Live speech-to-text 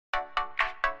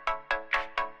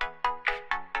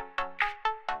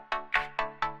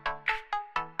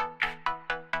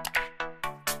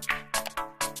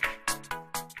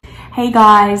Hey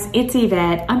guys, it's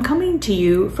Yvette. I'm coming to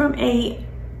you from a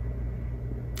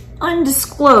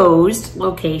undisclosed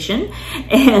location,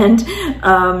 and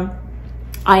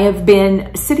I have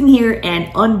been sitting here and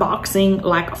unboxing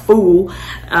like a fool.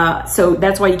 So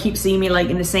that's why you keep seeing me like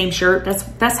in the same shirt.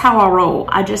 That's how I roll.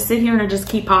 I just sit here and I just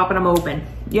keep popping them open.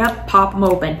 Yep, pop them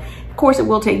open. Of course, it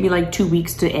will take me like 2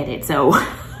 weeks to edit, so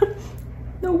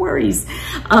no worries.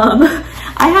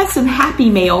 I have some happy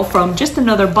mail from just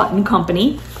another button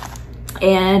company,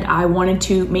 and I wanted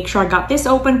to make sure I got this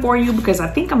open for you because I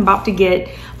think I'm about to get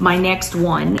my next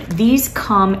one. These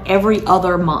come every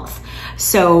other month,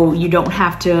 so you don't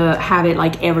have to have it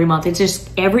like every month. It's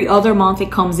just every other month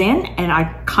it comes in, and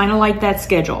I kind of like that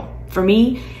schedule. For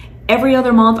me, every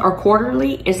other month or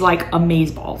quarterly is like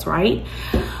amazeballs, right?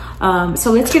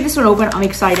 So let's get this one open. I'm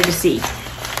excited to see.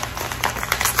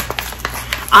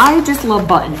 I just love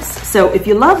buttons. So if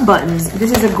you love buttons,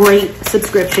 this is a great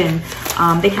subscription.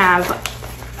 They have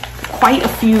quite a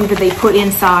few that they put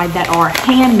inside that are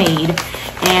handmade,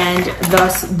 and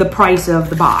thus the price of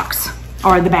the box,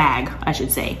 or the bag, I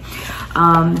should say.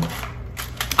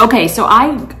 Okay, so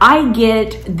I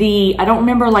get the, I don't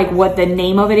remember like what the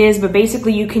name of it is, but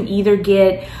basically you can either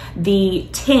get the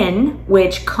tin,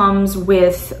 which comes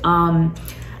with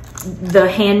the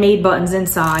handmade buttons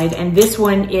inside, and this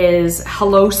one is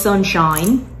Hello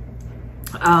Sunshine.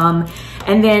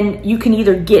 And then you can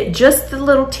either get just the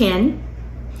little tin,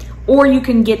 or you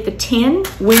can get the tin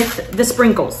with the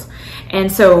sprinkles.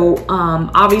 And so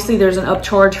obviously there's an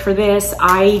upcharge for this.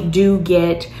 I do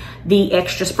get the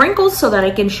extra sprinkles so that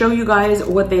I can show you guys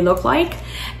what they look like.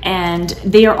 And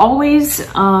they are always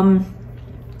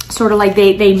sort of like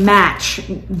they match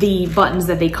the buttons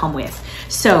that they come with.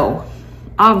 So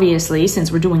obviously,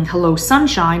 since we're doing Hello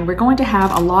Sunshine, we're going to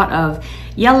have a lot of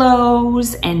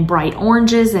yellows and bright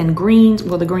oranges and greens.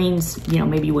 Well, the greens, you know,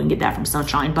 maybe you wouldn't get that from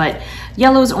Sunshine, but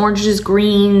yellows, oranges,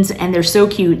 greens, and they're so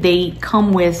cute. They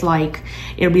come with like,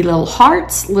 it'll be little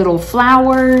hearts, little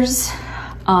flowers,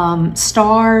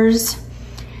 stars,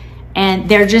 and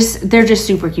they're just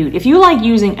super cute. If you like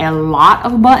using a lot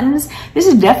of buttons, this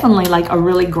is definitely like a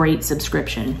really great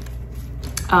subscription.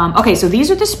 Okay, so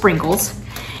these are the sprinkles.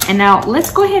 And now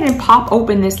let's go ahead and pop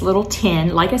open this little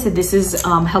tin. Like I said, this is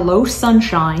Hello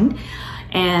Sunshine.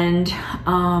 And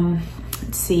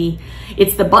let's see,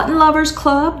 it's the Button Lovers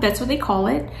Club. That's what they call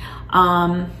it.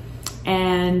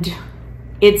 And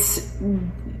it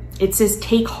says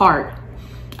take heart.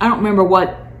 I don't remember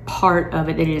what part of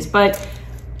it is, but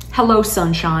Hello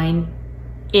Sunshine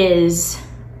is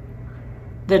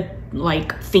the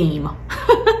like theme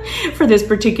for this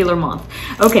particular month.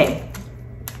 Okay.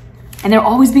 And there'll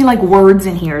always be like words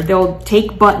in here. They'll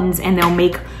take buttons and they'll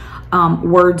make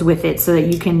words with it so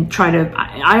that you can try to,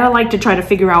 I like to try to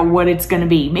figure out what it's gonna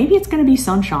be. Maybe it's gonna be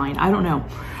sunshine, I don't know.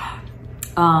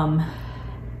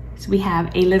 So we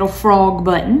have a little frog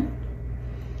button.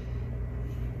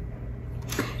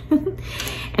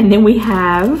 And then we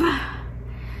have,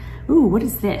 ooh, what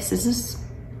is this? Is this,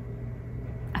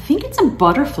 I think it's a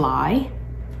butterfly.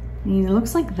 And it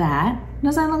looks like that.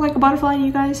 Does that look like a butterfly to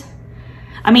you guys?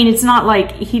 I mean, it's not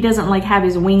like, he doesn't like have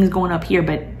his wings going up here,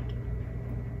 but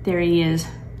there he is.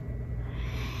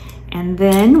 And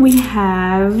then we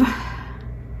have,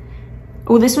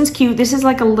 oh, this one's cute. This is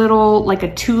like a little, like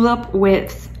a tulip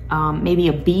with maybe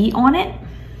a bee on it.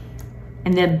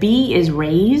 And the bee is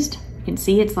raised. You can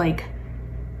see it's like,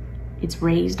 it's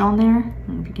raised on there. I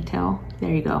don't know if you can tell.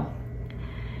 There you go.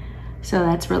 So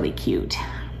that's really cute.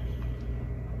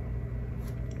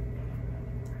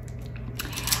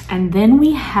 And then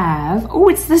we have, oh,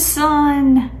 it's the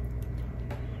sun.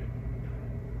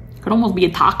 Could almost be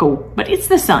a taco, but it's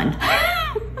the sun.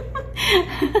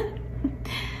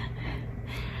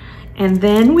 And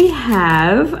then we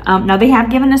have, now they have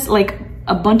given us like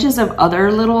a bunches of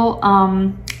other little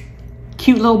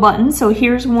cute little buttons. So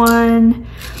here's one.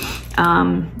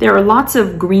 There are lots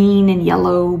of green and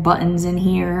yellow buttons in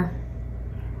here.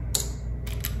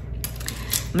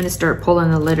 I'm gonna start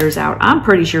pulling the letters out. I'm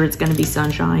pretty sure it's gonna be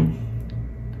sunshine.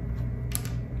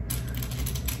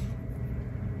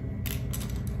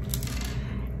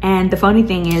 And the funny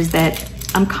thing is that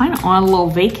I'm kind of on a little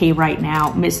vacay right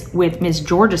now with Miss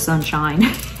Georgia Sunshine.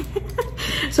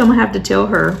 So I'm gonna have to tell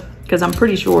her, because I'm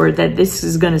pretty sure that this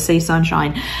is gonna say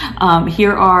sunshine.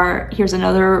 Here's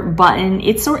another button.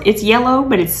 It's yellow,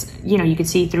 but it's, you know, you can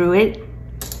see through it.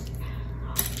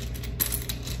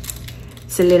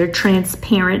 It's a little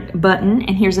transparent button.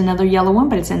 And here's another yellow one,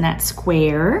 but it's in that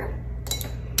square.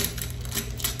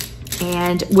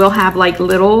 And we'll have like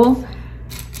little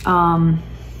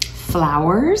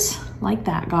flowers like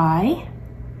that guy.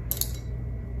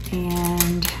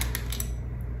 And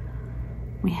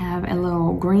We have a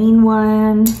little green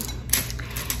one,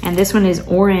 and this one is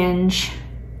orange.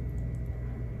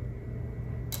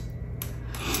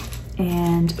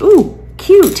 And, ooh,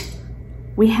 cute.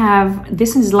 We have,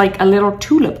 this is like a little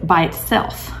tulip by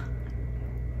itself.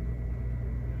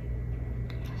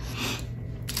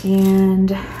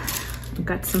 And I've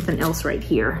got something else right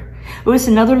here. Oh, it's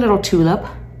another little tulip.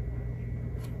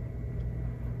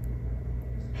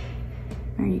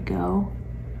 There you go.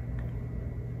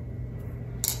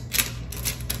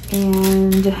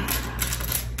 And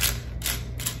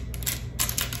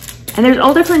there's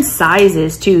all different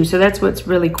sizes too, so that's what's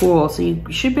really cool. So you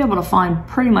should be able to find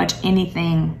pretty much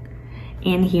anything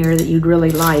in here that you'd really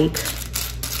like.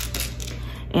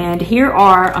 And here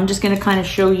are, I'm just gonna kind of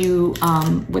show you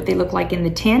what they look like in the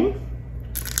tin,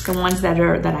 the ones that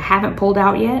I haven't pulled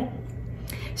out yet.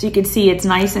 So you can see it's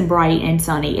nice and bright and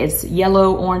sunny. It's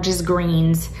yellow, oranges,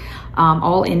 greens,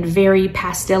 all in very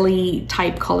pastel-y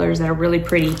type colors that are really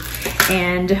pretty.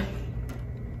 And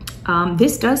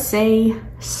this does say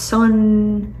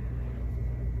sun.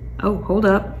 Oh, hold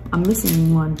up. I'm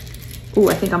missing one. Oh,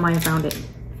 I think I might have found it.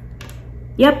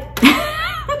 Yep.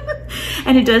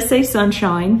 And it does say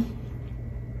sunshine.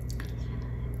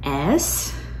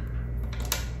 S.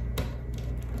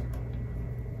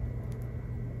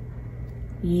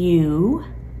 U.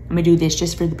 I'm gonna do this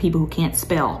just for the people who can't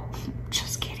spell.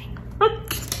 Just kidding. I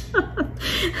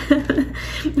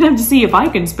have to see if I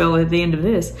can spell at the end of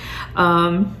this.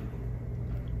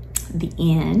 The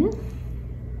N,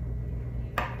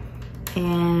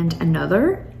 and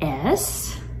another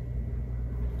S,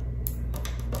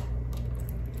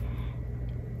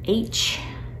 H,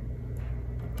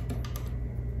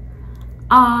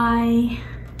 I,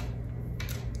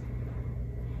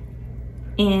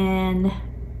 N,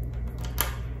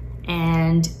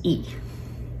 and E.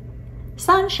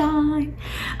 Sunshine.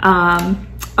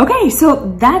 Okay,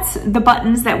 so that's the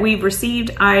buttons that we've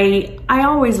received. I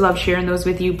always love sharing those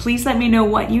with you. Please let me know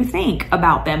what you think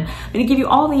about them. I'm gonna give you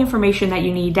all the information that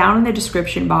you need down in the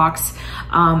description box.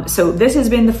 So this has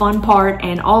been the fun part,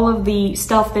 and all of the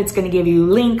stuff that's gonna give you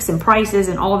links and prices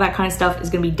and all of that kind of stuff is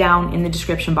gonna be down in the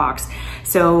description box.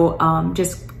 So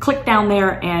just click down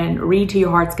there and read to your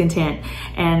heart's content.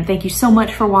 And thank you so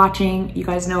much for watching. You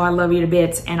guys know I love you to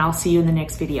bits, and I'll see you in the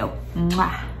next video.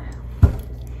 Mwah.